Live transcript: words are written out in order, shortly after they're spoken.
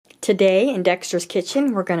Today in Dexter's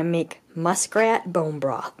kitchen, we're going to make muskrat bone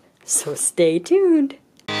broth. So stay tuned.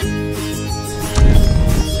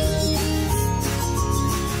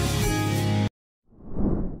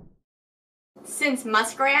 Since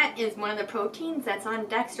muskrat is one of the proteins that's on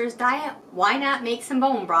Dexter's diet, why not make some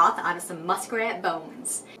bone broth out of some muskrat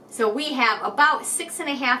bones? So we have about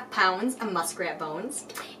 6.5 pounds of muskrat bones,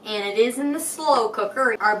 and it is in the slow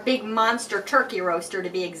cooker, our big monster turkey roaster to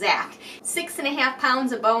be exact. 6.5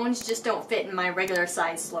 pounds of bones just don't fit in my regular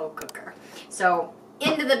size slow cooker. So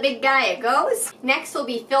into the big guy it goes. Next will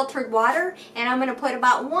be filtered water, and I'm going to put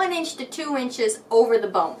about 1 inch to 2 inches over the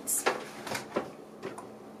bones.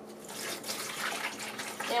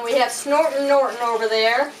 And we have Snortin' Norton over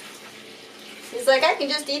there. He's like, I can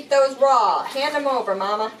just eat those raw. Hand them over,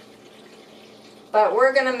 Mama. But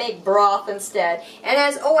we're going to make broth instead. And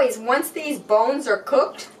as always, once these bones are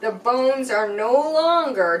cooked, the bones are no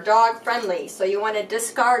longer dog friendly. So you want to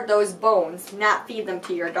discard those bones, not feed them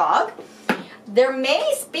to your dog. There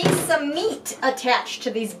may be some meat attached to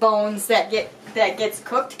these bones that gets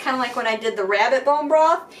cooked, kind of like when I did the rabbit bone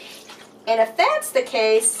broth. And if that's the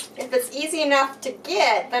case, if it's easy enough to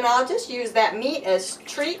get, then I'll just use that meat as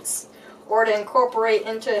treats or to incorporate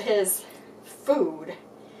into his food.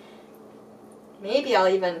 Maybe I'll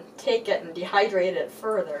even take it and dehydrate it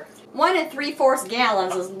further. 1 3/4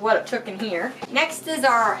 gallons is what it took in here. Next is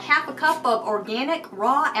our 1/2 cup of organic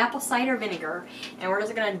raw apple cider vinegar. And we're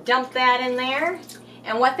just going to dump that in there.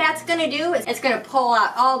 And what that's going to do is it's going to pull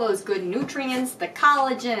out all those good nutrients, the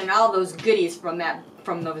collagen, and all those goodies from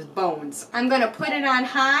those bones. I'm going to put it on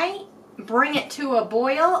high, bring it to a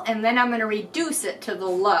boil, and then I'm going to reduce it to the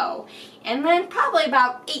low. And then probably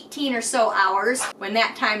about 18 or so hours. When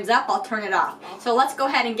that time's up, I'll turn it off. So let's go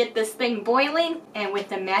ahead and get this thing boiling, and with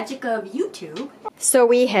the magic of YouTube. So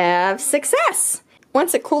we have success!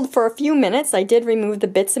 Once it cooled for a few minutes, I did remove the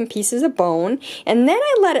bits and pieces of bone, and then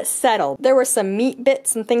I let it settle. There were some meat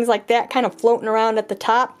bits and things like that kind of floating around at the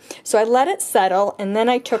top, so I let it settle, and then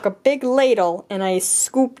I took a big ladle and I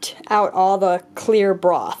scooped out all the clear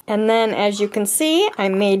broth. And then, as you can see, I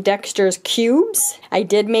made Dexter's cubes. I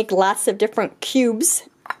did make lots of different cubes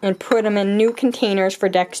and put them in new containers for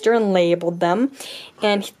Dexter and labeled them.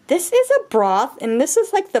 And this is a broth, and this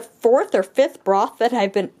is like the 4th or 5th broth that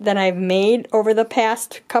I've made over the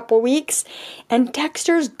past couple weeks, and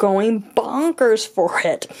Dexter's going bonkers for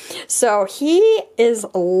it. So he is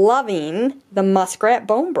loving the muskrat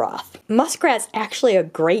bone broth. Muskrat's actually a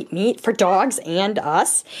great meat for dogs and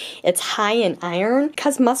us. It's high in iron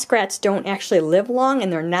because muskrats don't actually live long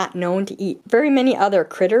and they're not known to eat very many other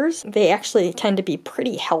critters. They actually tend to be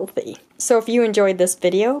pretty healthy. So if you enjoyed this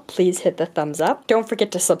video, please hit the thumbs up. Don't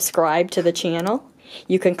forget to subscribe to the channel.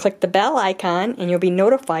 You can click the bell icon and you'll be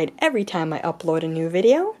notified every time I upload a new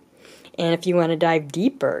video. And if you want to dive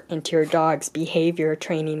deeper into your dog's behavior,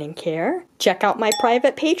 training, and care, check out my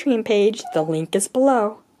private Patreon page. The link is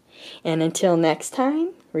below. And until next time,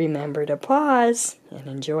 remember to pause and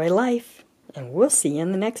enjoy life. And we'll see you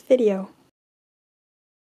in the next video.